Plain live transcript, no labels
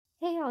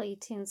Hey, all you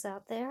tunes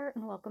out there,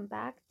 and welcome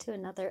back to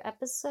another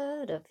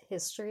episode of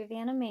History of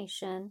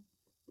Animation.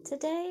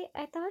 Today,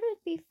 I thought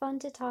it'd be fun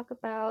to talk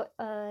about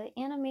an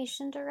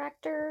animation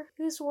director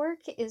whose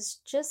work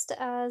is just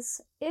as,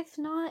 if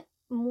not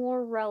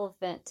more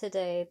relevant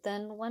today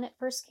than when it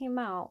first came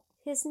out.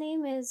 His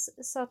name is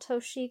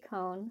Satoshi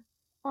Kon.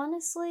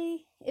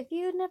 Honestly, if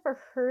you'd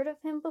never heard of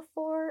him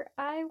before,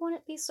 I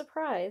wouldn't be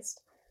surprised.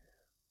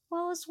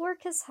 While his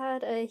work has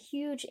had a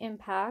huge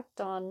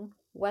impact on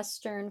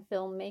Western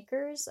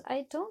filmmakers,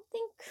 I don't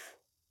think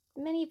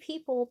many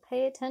people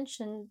pay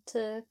attention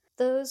to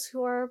those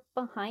who are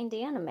behind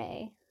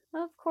anime.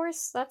 Of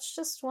course, that's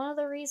just one of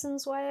the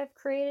reasons why I've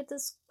created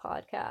this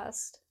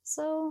podcast.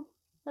 So,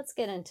 let's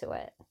get into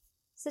it.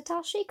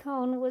 Satoshi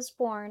Kon was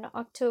born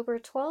October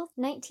 12th,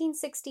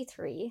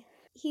 1963.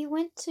 He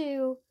went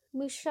to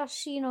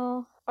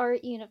Musashino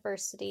Art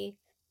University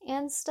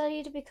and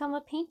studied to become a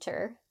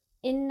painter.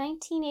 In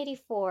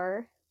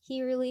 1984,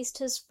 he released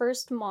his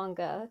first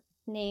manga,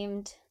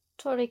 named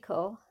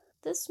Toriko.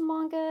 This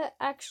manga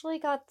actually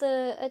got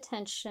the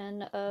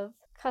attention of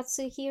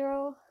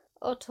Katsuhiro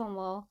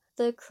Otomo,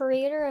 the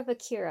creator of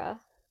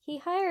Akira. He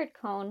hired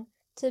Kon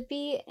to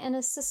be an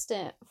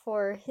assistant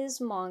for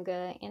his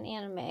manga and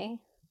anime.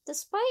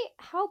 Despite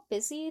how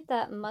busy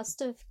that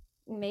must have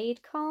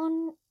made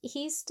Kon,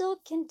 he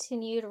still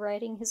continued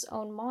writing his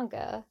own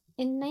manga.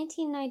 In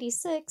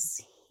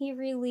 1996, he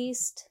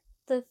released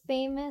the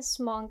famous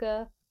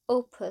manga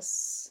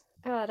Opus.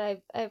 God,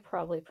 I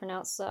probably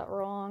pronounced that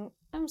wrong.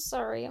 I'm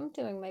sorry, I'm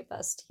doing my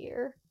best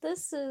here.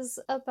 This is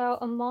about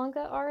a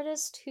manga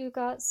artist who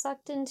got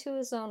sucked into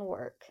his own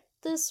work.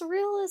 The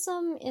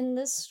surrealism in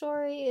this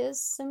story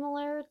is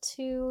similar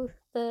to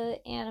the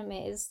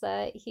animes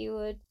that he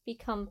would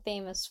become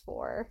famous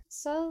for.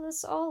 So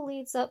this all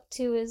leads up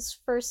to his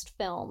first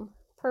film,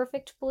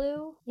 Perfect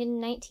Blue,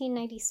 in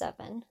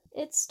 1997.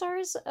 It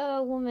stars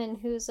a woman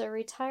who's a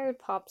retired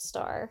pop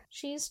star.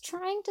 She's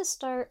trying to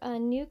start a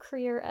new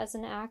career as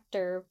an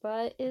actor,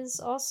 but is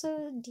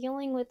also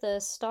dealing with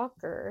a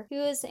stalker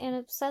who is an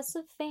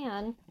obsessive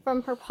fan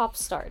from her pop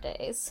star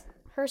days.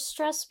 Her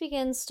stress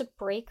begins to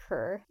break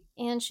her,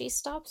 and she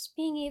stops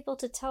being able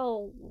to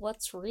tell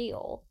what's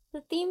real.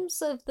 The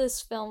themes of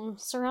this film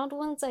surround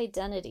one's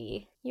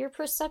identity, your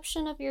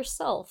perception of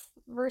yourself,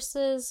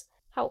 versus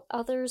how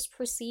others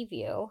perceive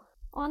you.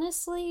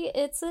 Honestly,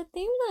 it's a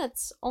theme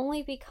that's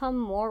only become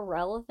more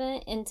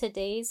relevant in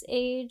today's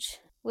age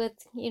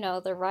with,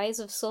 the rise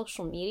of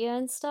social media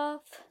and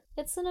stuff.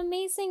 It's an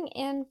amazing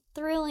and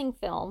thrilling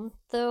film,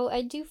 though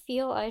I do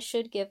feel I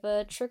should give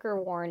a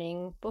trigger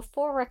warning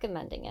before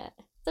recommending it.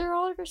 There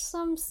are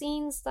some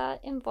scenes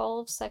that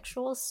involve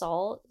sexual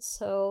assault,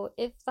 so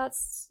if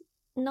that's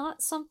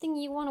not something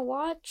you want to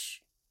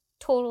watch,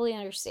 totally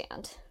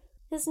understand.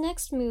 His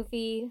next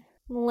movie,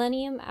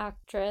 Millennium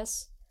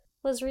Actress,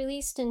 was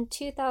released in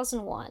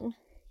 2001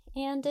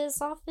 and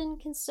is often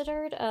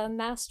considered a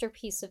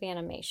masterpiece of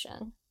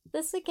animation.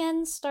 This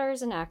again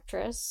stars an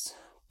actress,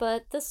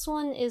 but this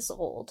one is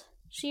old.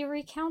 She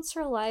recounts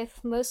her life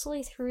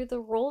mostly through the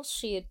roles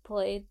she had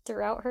played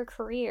throughout her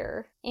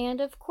career,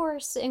 and of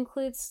course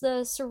includes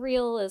the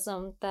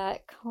surrealism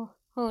that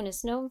Kon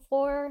is known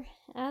for,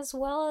 as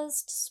well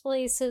as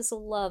displays his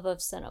love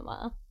of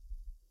cinema.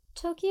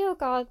 Tokyo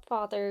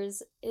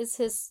Godfathers is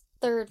his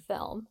third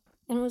film,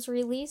 and was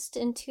released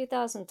in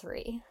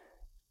 2003.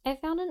 I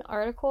found an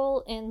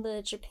article in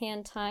the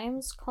Japan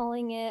Times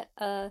calling it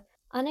a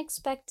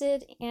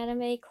unexpected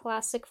anime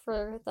classic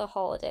for the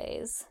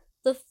holidays.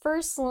 The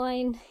first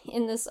line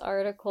in this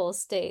article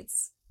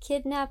states,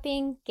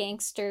 kidnapping,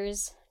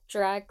 gangsters,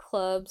 drag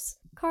clubs,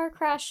 car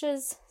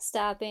crashes,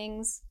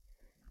 stabbings.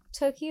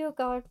 Tokyo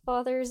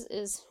Godfathers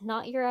is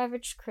not your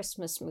average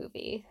Christmas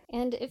movie.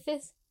 And if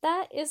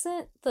that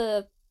isn't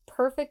the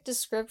perfect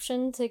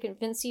description to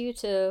convince you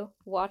to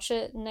watch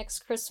it next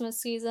Christmas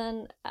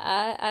season,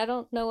 I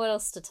don't know what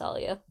else to tell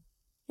you.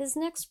 His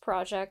next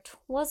project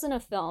wasn't a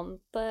film,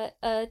 but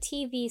a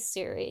TV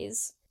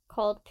series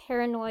called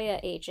Paranoia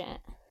Agent.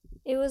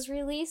 It was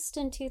released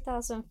in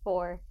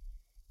 2004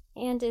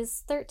 and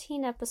is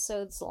 13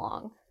 episodes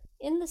long.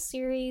 In the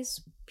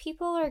series,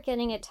 people are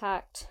getting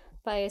attacked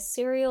by a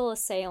serial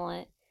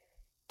assailant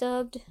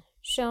dubbed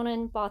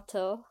Shonen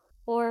Bato,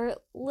 or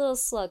Little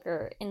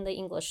Slugger in the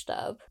English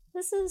dub.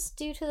 This is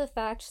due to the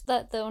fact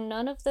that though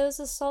none of those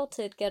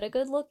assaulted get a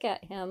good look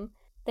at him,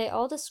 they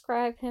all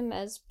describe him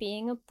as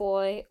being a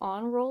boy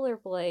on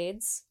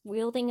rollerblades,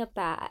 wielding a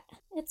bat.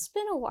 It's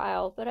been a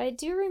while, but I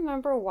do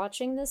remember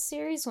watching this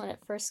series when it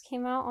first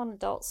came out on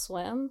Adult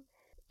Swim.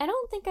 I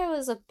don't think I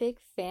was a big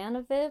fan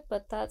of it,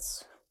 but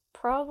that's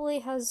probably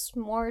has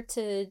more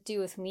to do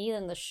with me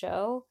than the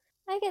show.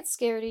 I get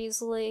scared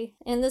easily,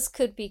 and this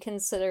could be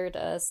considered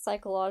a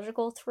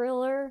psychological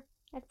thriller.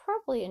 I'd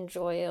probably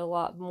enjoy it a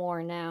lot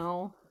more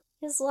now.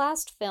 His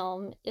last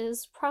film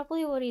is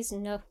probably what he's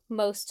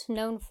most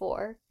known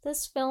for.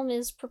 This film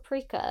is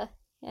Paprika,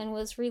 and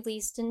was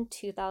released in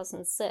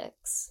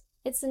 2006.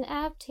 It's an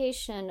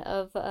adaptation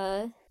of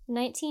a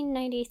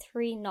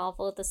 1993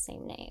 novel of the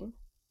same name.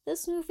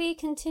 This movie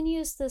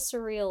continues the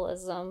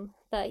surrealism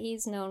that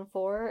he's known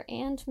for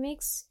and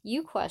makes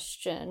you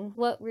question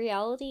what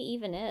reality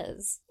even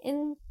is.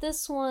 In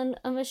this one,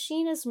 a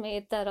machine is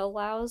made that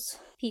allows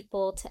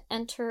people to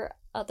enter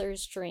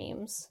others'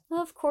 dreams.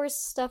 Of course,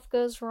 stuff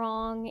goes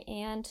wrong,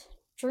 and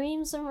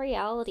dreams and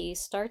reality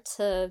start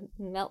to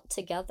melt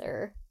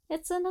together.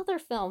 It's another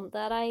film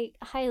that I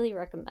highly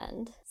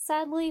recommend.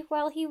 Sadly,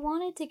 while he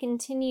wanted to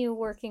continue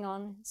working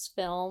on his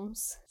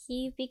films,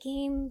 he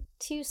became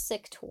too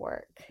sick to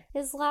work.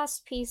 His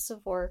last piece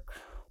of work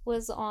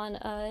was on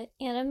an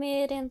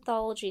animated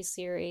anthology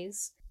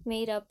series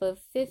made up of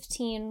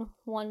 15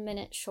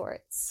 one-minute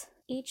shorts.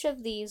 Each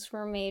of these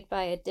were made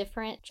by a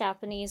different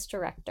Japanese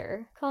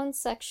director. Kohn's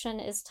section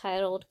is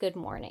titled Good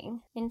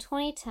Morning. In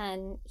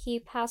 2010, he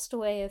passed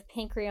away of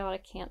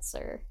pancreatic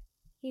cancer.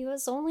 He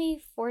was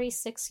only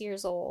 46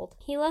 years old.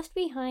 He left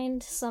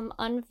behind some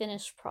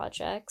unfinished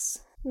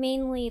projects,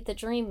 mainly The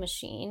Dream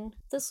Machine.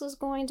 This was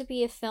going to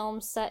be a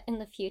film set in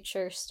the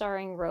future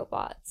starring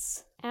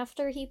robots.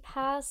 After he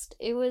passed,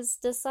 it was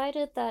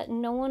decided that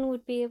no one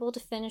would be able to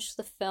finish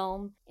the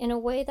film in a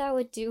way that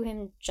would do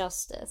him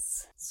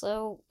justice,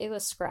 so it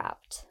was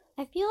scrapped.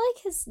 I feel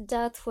like his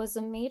death was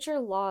a major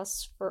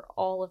loss for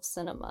all of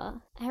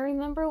cinema. I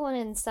remember when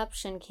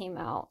Inception came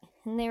out,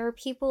 and there were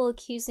people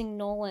accusing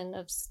Nolan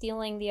of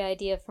stealing the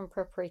idea from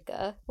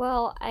Paprika.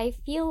 Well, I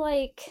feel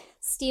like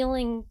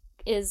stealing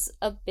is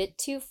a bit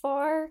too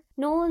far.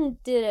 Nolan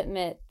did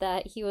admit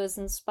that he was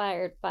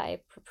inspired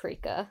by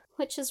Paprika,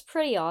 which is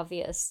pretty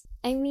obvious.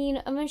 I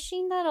mean, a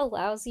machine that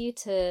allows you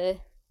to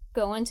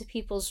go into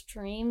people's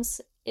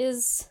dreams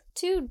is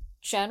too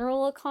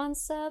general a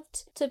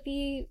concept to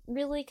be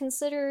really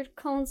considered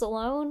Cohn's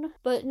alone,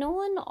 but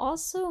Nolan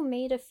also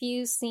made a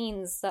few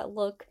scenes that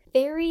look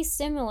very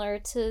similar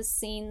to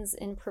scenes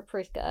in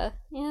Paprika.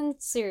 And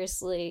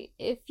seriously,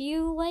 if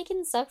you like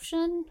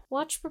Inception,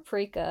 watch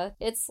Paprika.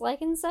 It's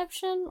like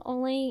Inception,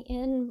 only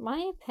in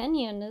my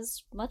opinion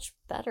is much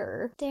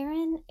better.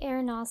 Darren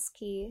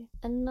Aronofsky,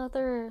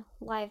 another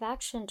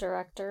live-action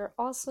director,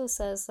 also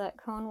says that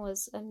Cohn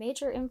was a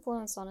major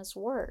influence on his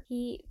work.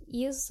 He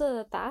used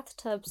the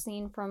bathtub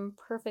scene from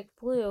Perfect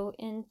Blue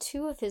in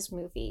 2 of his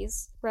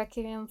movies,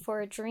 Requiem for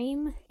a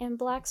Dream and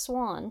Black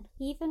Swan.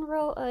 He even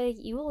wrote a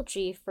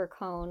eulogy for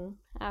Cohn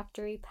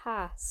after he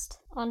passed.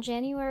 On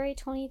January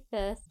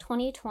 25th,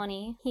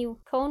 2020,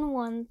 Cohn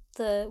won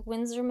the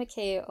Winsor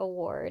McKay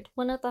Award,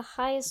 one of the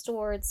highest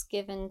awards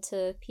given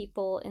to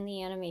people in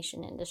the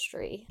animation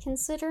industry.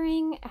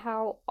 Considering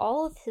how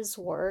all of his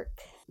work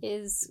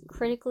is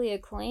critically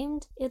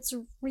acclaimed, it's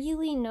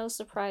really no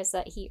surprise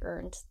that he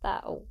earned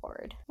that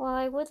award. While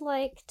I would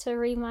like to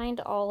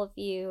remind all of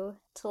you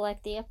to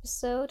like the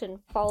episode and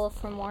follow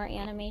for more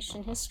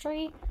animation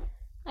history,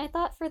 I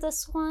thought for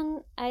this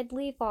one, I'd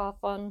leave off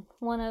on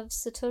one of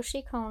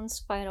Satoshi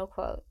Kon's final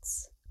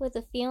quotes. With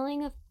a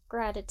feeling of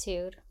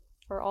gratitude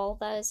for all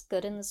that is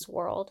good in this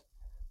world,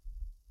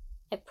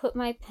 I put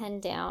my pen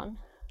down.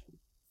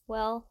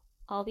 Well,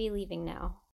 I'll be leaving now.